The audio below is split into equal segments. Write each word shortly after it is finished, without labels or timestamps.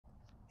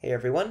Hey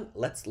everyone,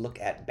 let's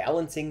look at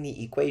balancing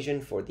the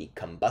equation for the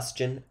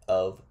combustion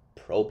of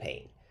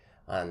propane.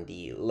 On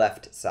the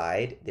left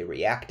side, the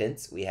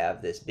reactants, we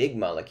have this big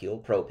molecule,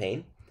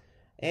 propane,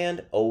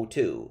 and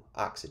O2,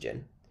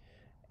 oxygen.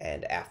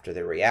 And after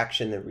the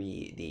reaction,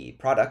 the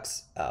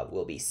products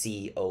will be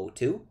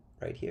CO2,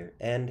 right here,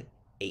 and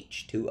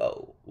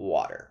H2O,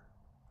 water.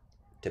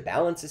 To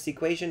balance this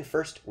equation,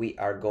 first we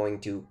are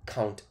going to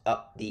count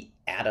up the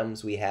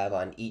atoms we have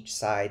on each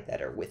side that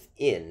are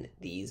within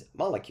these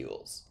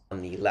molecules.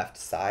 On the left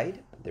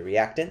side, the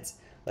reactants,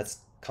 let's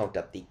count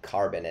up the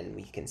carbon, and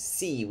we can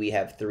see we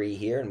have 3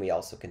 here, and we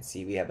also can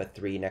see we have a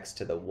 3 next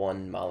to the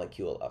 1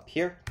 molecule up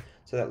here.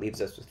 So that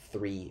leaves us with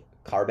 3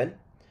 carbon.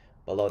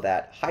 Below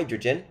that,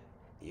 hydrogen,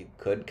 you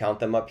could count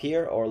them up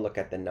here or look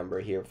at the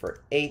number here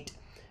for 8.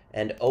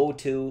 And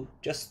O2,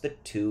 just the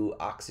 2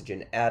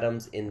 oxygen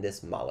atoms in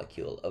this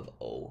molecule of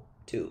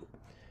O2.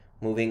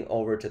 Moving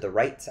over to the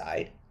right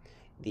side,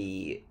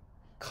 the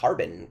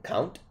carbon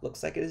count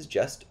looks like it is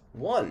just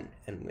 1.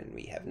 And when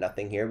we have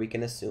nothing here, we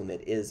can assume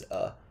it is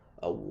a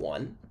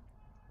 1.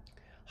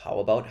 How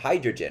about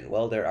hydrogen?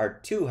 Well, there are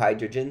 2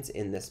 hydrogens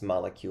in this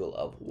molecule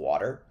of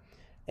water.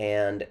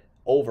 And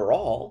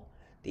overall,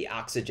 the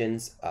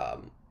oxygens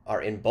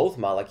are in both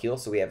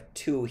molecules, so we have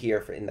 2 here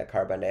in the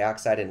carbon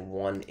dioxide and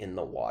 1 in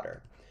the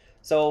water.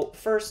 So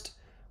first,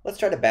 let's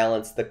try to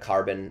balance the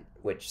carbon,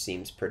 which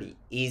seems pretty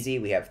easy.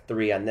 We have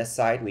 3 on this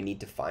side. We need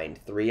to find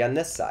 3 on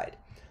this side.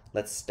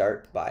 Let's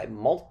start by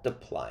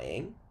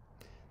multiplying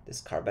this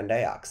carbon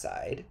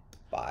dioxide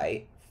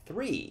by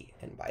 3.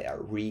 And by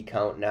our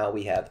recount now,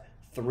 we have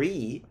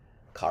 3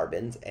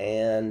 carbons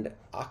and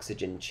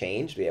oxygen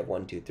changed. We have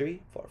 1, 2,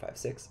 3, 4, 5,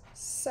 6,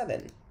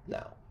 7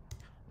 now.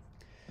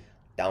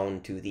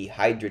 Down to the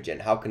hydrogen.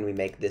 How can we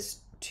make this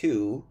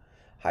 2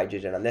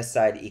 hydrogen on this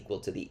side equal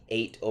to the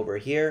 8 over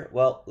here?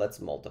 Well, let's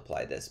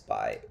multiply this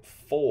by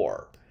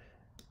 4.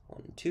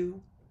 1,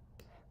 2,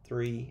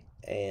 3,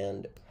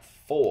 and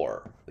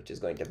 4, which is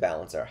going to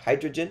balance our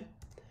hydrogen.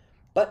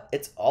 But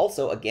it's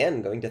also,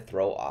 again, going to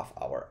throw off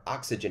our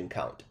oxygen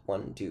count.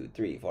 1, 2,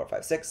 3, 4,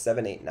 5, 6,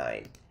 7, 8,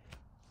 9,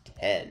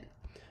 10.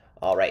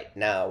 All right,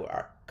 now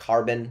our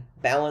carbon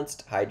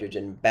balanced,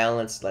 hydrogen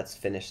balanced. Let's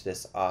finish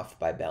this off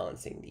by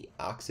balancing the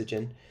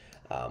oxygen.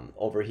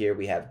 Over here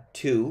we have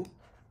 2,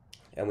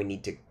 and we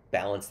need to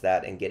balance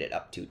that and get it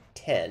up to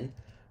 10.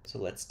 So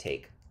let's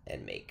take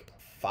and make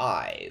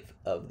 5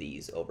 of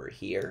these over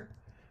here.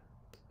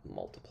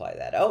 Multiply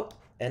that out,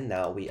 and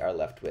now we are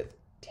left with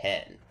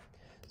 10.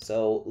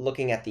 So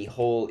looking at the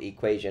whole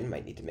equation,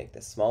 might need to make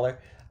this smaller,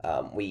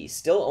 we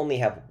still only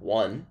have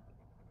 1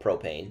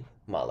 propane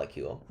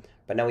molecule.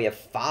 But now we have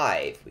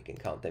 5, we can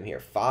count them here,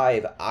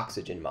 5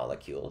 oxygen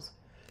molecules,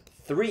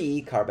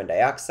 3 carbon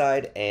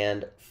dioxide,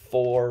 and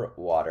 4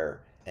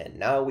 water. And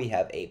now we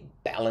have a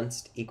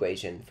balanced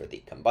equation for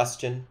the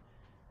combustion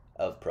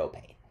of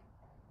propane.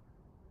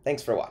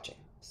 Thanks for watching.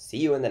 See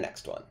you in the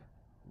next one.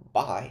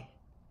 Bye.